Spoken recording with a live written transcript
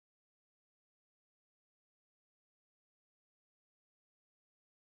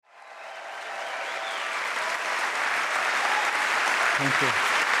Thank you.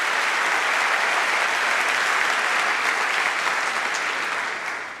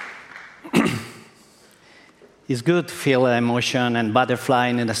 It's good to feel emotion and butterfly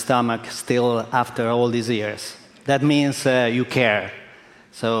in the stomach still after all these years. That means you care.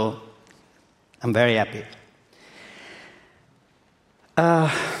 So I'm very happy.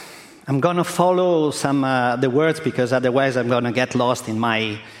 I'm going to follow some the words because otherwise I'm going to get lost in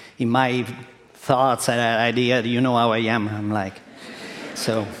my thoughts and idea. You know how I am. I'm like,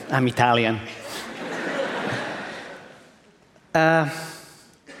 so I'm Italian.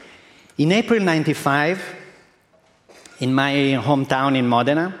 In April '95, in my hometown in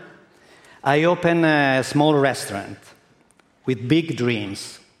Modena, I opened a small restaurant with big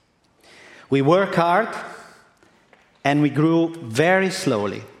dreams. We worked hard, and we grew very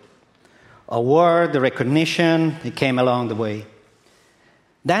slowly. Award, recognition, it came along the way.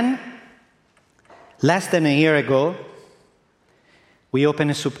 Then, less than a year ago, we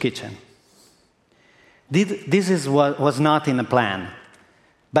opened a soup kitchen. This was not in the plan,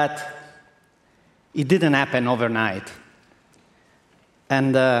 but it didn't happen overnight.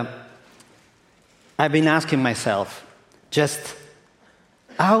 And I've been asking myself, just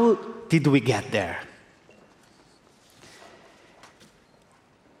how did we get there?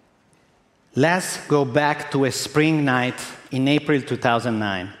 Let's go back to a spring night in April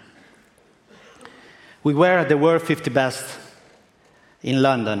 2009. We were at the World 50 Best in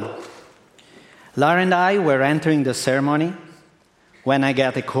London. Lara and I were entering the ceremony when I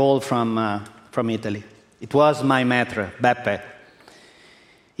got a call from Italy. It was my maître, Beppe.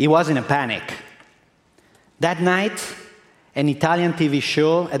 He was in a panic. That night, an Italian TV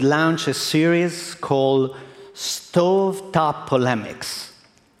show had launched a series called Stovetop Polemics.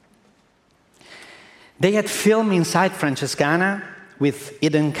 They had filmed inside Francescana with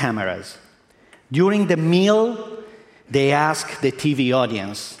hidden cameras. During the meal, they asked the TV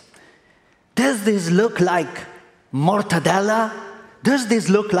audience, "Does this look like mortadella? Does this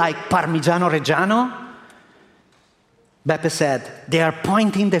look like Parmigiano Reggiano?" Beppe said, "They are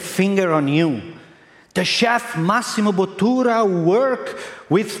pointing the finger on you. The chef Massimo Bottura, who worked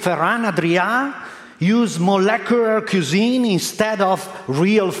with Ferran Adrià, used molecular cuisine instead of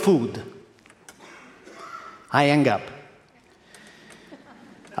real food." I hung up.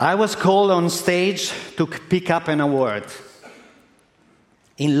 I was called on stage to pick up an award.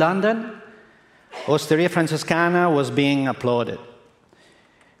 In London, Osteria Francescana was being applauded.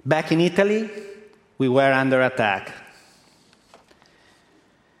 Back in Italy, we were under attack.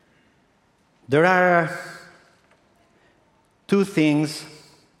 There are two things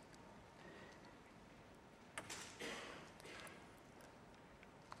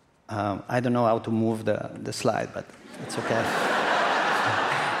I don't know how to move the slide, but it's okay.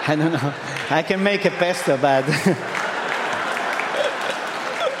 I don't know. I can make a pesto, but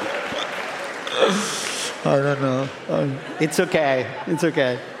I don't know. It's okay. It's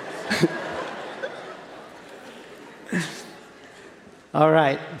okay. All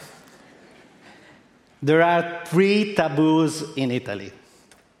right. There are 3 taboos in Italy.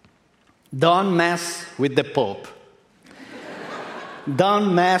 Don't mess with the Pope.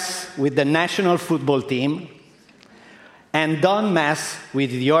 Don't mess with the national football team. And don't mess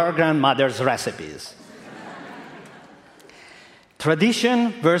with your grandmother's recipes.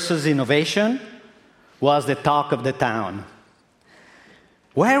 Tradition versus innovation was the talk of the town.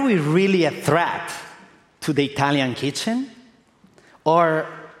 Were we really a threat to the Italian kitchen? Or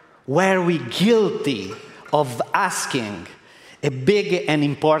were we guilty of asking a big and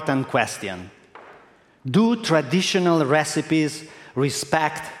important question? Do traditional recipes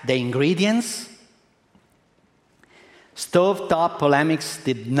respect the ingredients? Stovetop polemics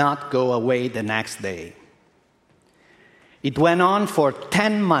did not go away the next day. It went on for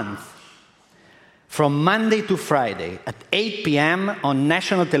 10 months, from Monday to Friday at 8 p.m. on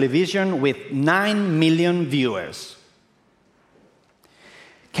national television with 9 million viewers.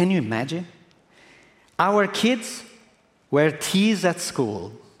 Can you imagine? Our kids were teased at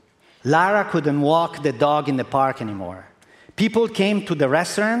school. Lara couldn't walk the dog in the park anymore. People came to the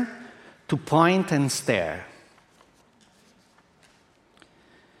restaurant to point and stare.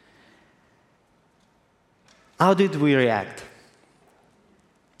 How did we react?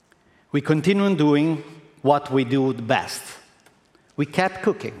 We continued doing what we do best. We kept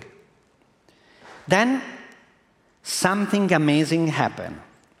cooking. Then, something amazing happened.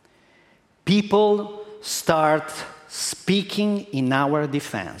 People start speaking in our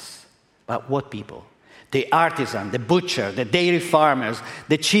defense. But what people? The artisan, the butcher, the dairy farmers,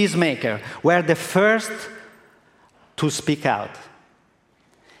 the cheesemaker were the first to speak out.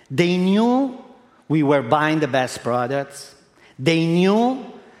 They knew we were buying the best products. They knew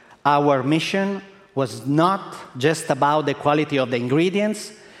our mission was not just about the quality of the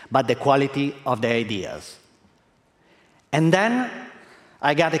ingredients, but the quality of the ideas. And then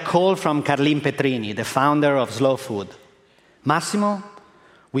I got a call from Carlin Petrini, the founder of Slow Food. Massimo,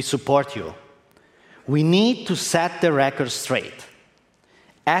 we support you. We need to set the record straight.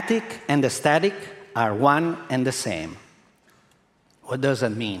 Ethic and aesthetic are one and the same. What does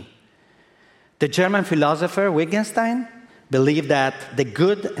that mean? The German philosopher Wittgenstein believed that the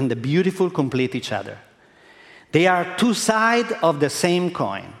good and the beautiful complete each other. They are two sides of the same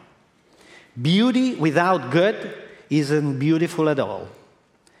coin. Beauty without good isn't beautiful at all.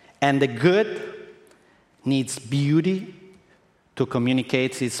 And the good needs beauty to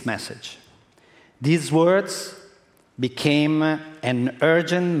communicate its message. These words became an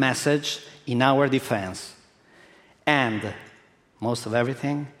urgent message in our defense. And, most of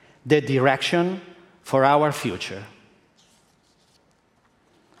everything, the direction for our future.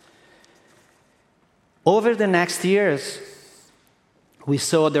 Over the next years, we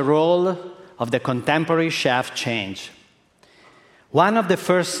saw the role of the contemporary chef change. One of the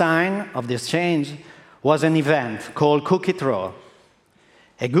first signs of this change was an event called Cook It Raw.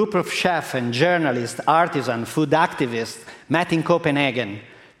 A group of chefs and journalists, artisans, food activists met in Copenhagen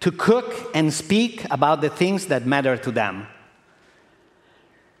to cook and speak about the things that matter to them.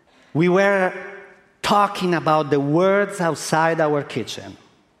 We were talking about the words outside our kitchen.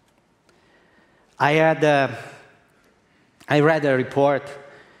 I read a report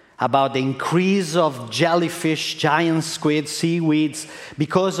about the increase of jellyfish, giant squid, seaweeds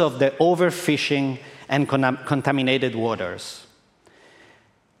because of the overfishing and contaminated waters.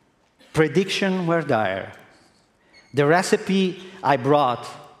 Predictions were dire. The recipe I brought,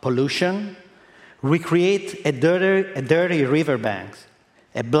 pollution, recreate a dirty riverbank,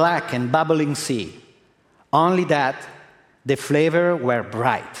 a black and bubbling sea, only that the flavor were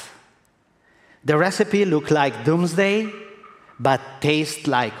bright. The recipe looked like doomsday, but tastes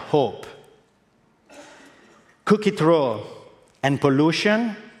like hope. Cook It Raw and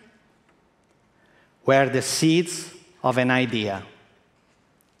pollution were the seeds of an idea.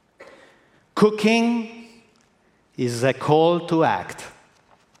 Cooking is a call to act.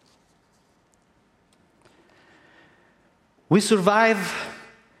 We survived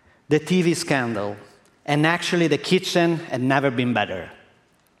the TV scandal, and actually the kitchen had never been better.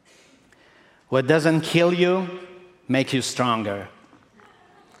 What doesn't kill you makes you stronger.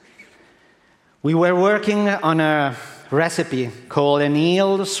 We were working on a recipe called an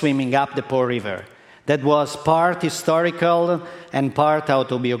eel swimming up the Po River that was part historical and part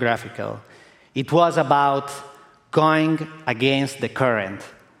autobiographical. It was about going against the current.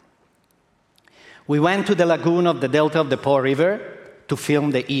 We went to the lagoon of the delta of the Po River to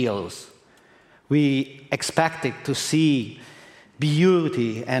film the eels. We expected to see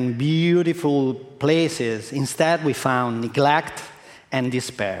beauty and beautiful places. Instead, we found neglect and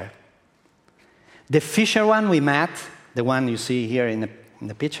despair. The fisherman we met, the one you see here in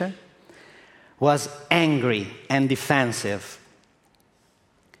the picture, was angry and defensive.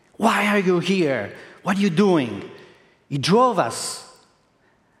 Why are you here? What are you doing? He drove us.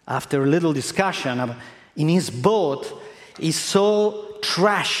 After a little discussion, in his boat, he saw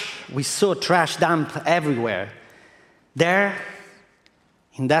trash. We saw trash dumped everywhere. There,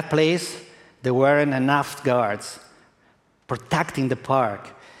 in that place, there weren't enough guards protecting the park.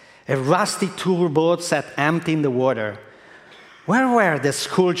 A rusty tour boat sat empty in the water. Where were the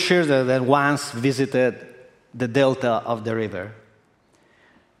school children that once visited the delta of the river?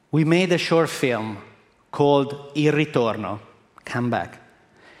 We made a short film called Il Ritorno, Come Back,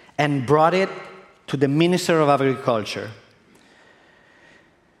 and brought it to the Minister of Agriculture.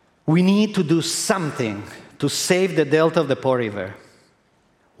 We need to do something to save the delta of the Po River.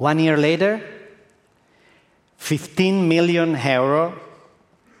 1 year later, 15 million euro,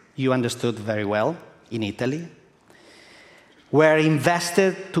 you understood very well, in Italy, were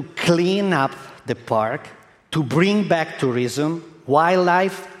invested to clean up the park, to bring back tourism,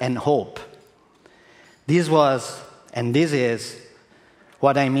 wildlife, and hope. This was, and this is,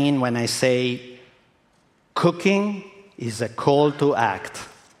 what I mean when I say cooking is a call to act.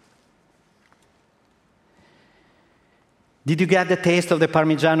 Did you get the taste of the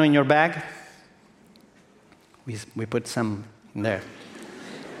Parmigiano in your bag? We put some in there.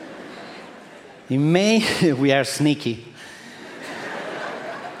 In May, we are sneaky.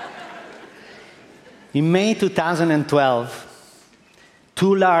 In May 2012,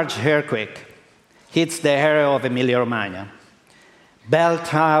 2 large earthquakes hit the area of Emilia-Romagna. Bell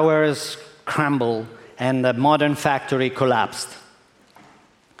towers crumbled and the modern factory collapsed.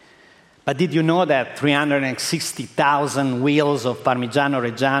 But did you know that 360,000 wheels of Parmigiano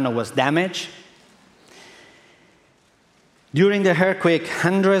Reggiano was damaged? During the earthquake,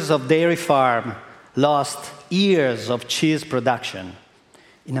 hundreds of dairy farms lost years of cheese production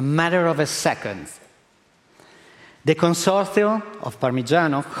in a matter of a second. The Consorzio of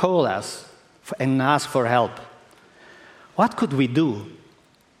Parmigiano called us and asked for help. What could we do?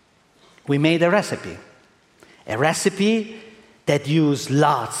 We made a recipe that used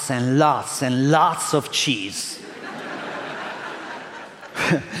lots and lots and lots of cheese.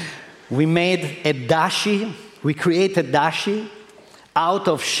 We made a dashi, we created dashi out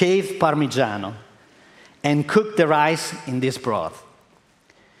of shaved Parmigiano and cooked the rice in this broth.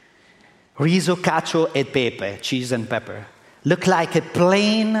 Riso, cacio e pepe, cheese and pepper, look like a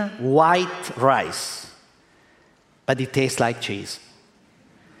plain white rice, but it tastes like cheese.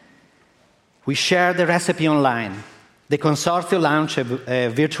 We shared the recipe online. The Consorzio launched a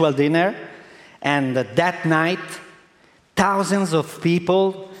virtual dinner, and that night, thousands of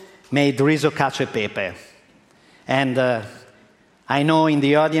people made riso, cacio e pepe. And I know in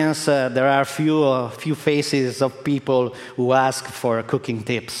the audience there are a few faces of people who ask for cooking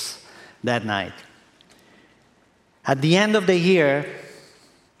tips that night. At the end of the year,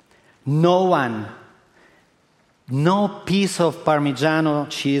 no piece of Parmigiano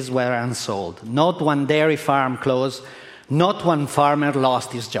cheese were unsold. Not one dairy farm closed. Not one farmer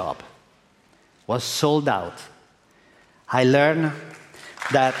lost his job. Was sold out. I learned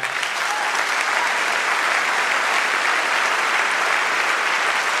that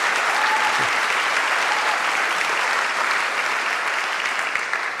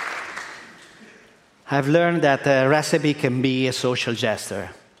I've learned that a recipe can be a social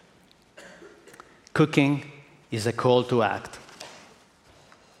gesture. Cooking is a call to act.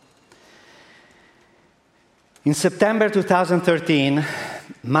 In September 2013,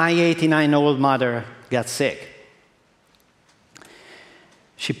 my 89-year-old mother got sick.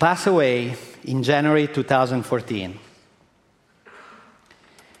 She passed away in January 2014.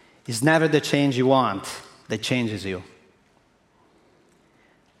 It's never the change you want that changes you.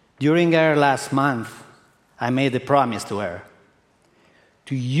 During her last month, I made a promise to her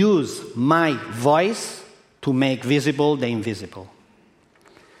to use my voice to make visible the invisible.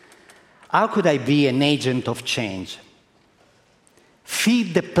 How could I be an agent of change?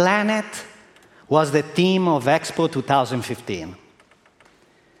 Feed the Planet was the theme of Expo 2015.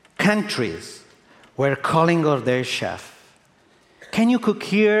 Countries were calling on their chef. Can you cook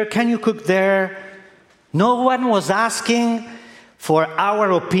here? Can you cook there? No one was asking for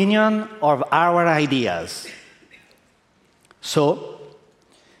our opinion or our ideas. So,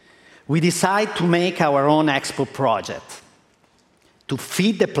 we decided to make our own Expo project, to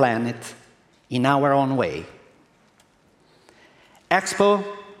feed the planet in our own way. Expo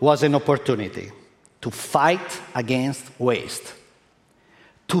was an opportunity to fight against waste,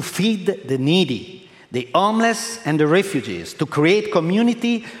 to feed the needy, the homeless, and the refugees, to create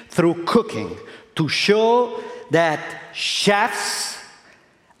community through cooking, to show that chefs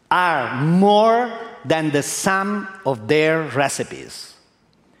are more than the sum of their recipes.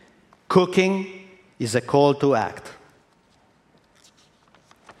 Cooking is a call to act.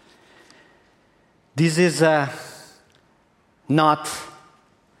 This is not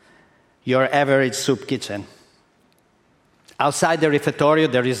your average soup kitchen. Outside the refectorio,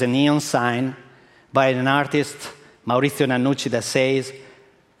 there is a neon sign by an artist, Maurizio Nannucci, that says,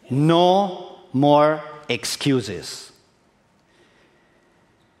 "No more excuses."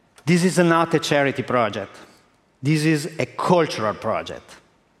 This is not a charity project. This is a cultural project.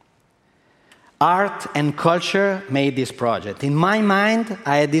 Art and culture made this project. In my mind,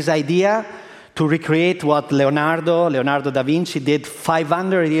 I had this idea to recreate what Leonardo da Vinci did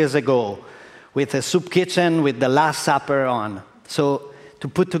 500 years ago with a soup kitchen with the Last Supper on. So to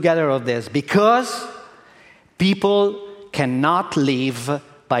put together all this, because people cannot live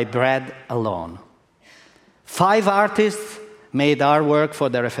by bread alone. 5 artists made artwork for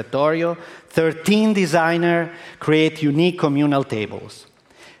the refectorio. 13 designers create unique communal tables.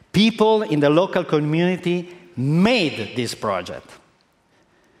 People in the local community made this project.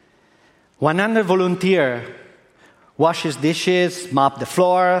 100 volunteers washes dishes, mop the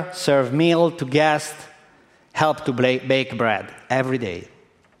floor, serve meal to guests, help to bake bread every day.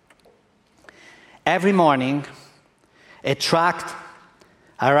 Every morning, a truck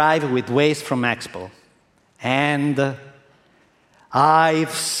arrived with waste from Expo. And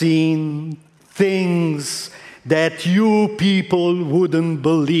I've seen things that you people wouldn't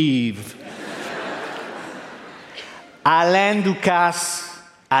believe. Alain Ducasse,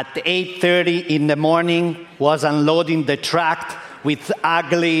 at 8:30 in the morning, was unloading the truck with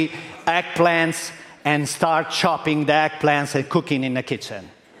ugly eggplants and start chopping the eggplants and cooking in the kitchen.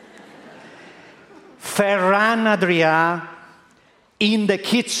 Ferran Adrià in the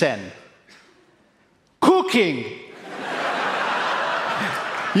kitchen, cooking.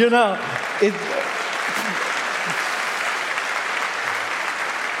 You know,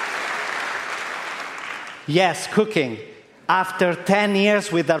 yes, cooking. After 10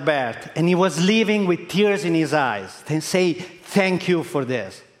 years with Albert, and he was leaving with tears in his eyes, and say, thank you for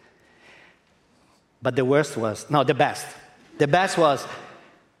this. But the best was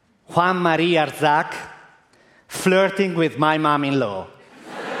Juan María Arzac flirting with my mom-in-law.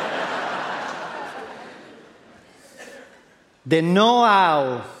 The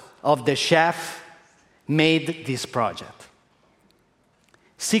know-how of the chef made this project.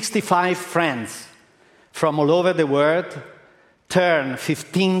 65 friends from all over the world turned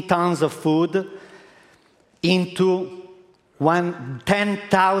 15 tons of food into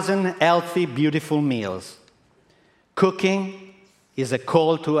 10,000 healthy, beautiful meals. Cooking is a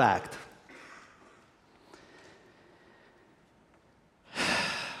call to act.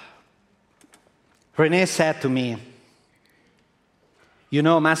 René said to me, you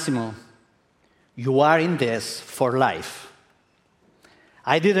know, Massimo, you are in this for life.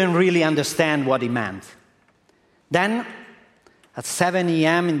 I didn't really understand what he meant. Then, at 7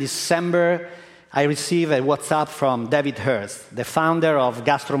 a.m. in December, I received a WhatsApp from David Hurst, the founder of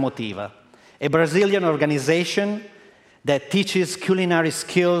Gastromotiva, a Brazilian organization that teaches culinary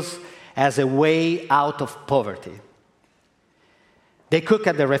skills as a way out of poverty. They cook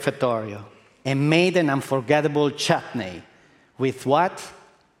at the refectorio and made an unforgettable chutney with what?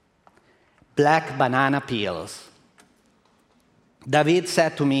 Black banana peels. David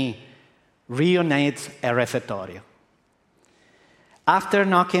said to me, Rio needs a refectorio. After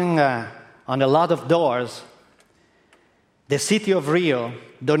knocking on a lot of doors, the city of Rio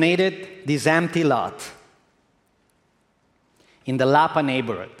donated this empty lot in the Lapa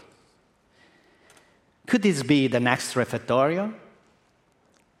neighborhood. Could this be the next refectorio?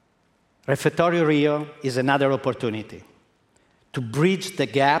 Refectorio Rio is another opportunity to bridge the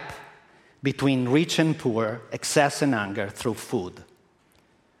gap between rich and poor, excess and hunger through food.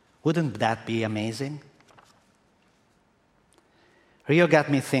 Wouldn't that be amazing? Rio got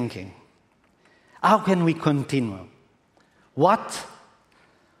me thinking, how can we continue? What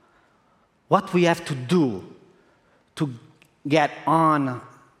we have to do to get on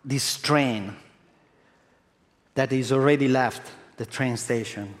this train that is already left the train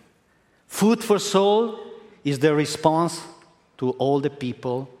station? Food for Soul is the response to all the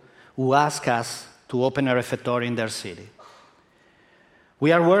people who ask us to open a refectory in their city.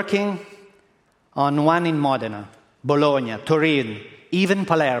 We are working on one in Modena, Bologna, Turin, even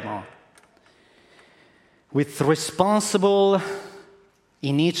Palermo, with responsible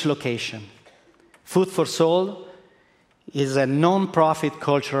in each location. Food for Soul is a non-profit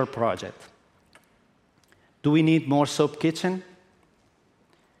cultural project. Do we need more soup kitchen?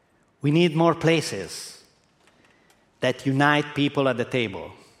 We need more places that unite people at the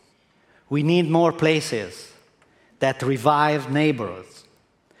table. We need more places that revive neighborhoods.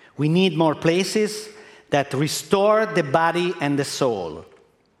 We need more places that restore the body and the soul.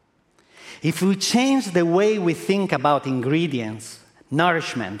 If we change the way we think about ingredients,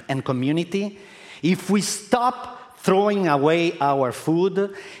 nourishment, and community, if we stop throwing away our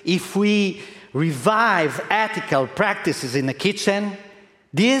food, if we revive ethical practices in the kitchen,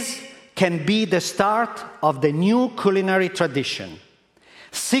 this can be the start of the new culinary tradition.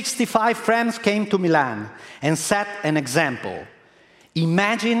 65 friends came to Milan and set an example.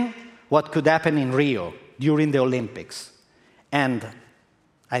 Imagine what could happen in Rio during the Olympics, and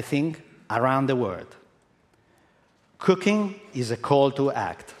I think around the world. Cooking is a call to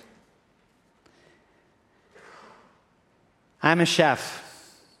act. I'm a chef,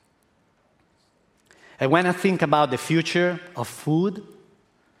 and when I think about the future of food,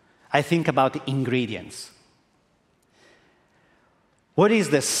 I think about ingredients. What is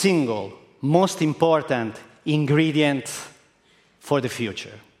the single most important ingredient for the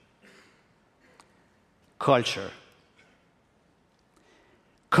future? Culture.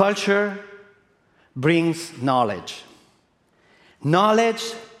 Culture brings knowledge.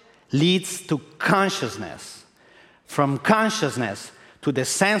 Knowledge leads to consciousness. From consciousness to the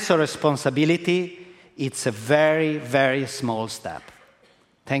sense of responsibility, it's a very, very small step.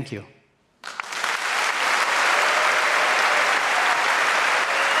 Thank you.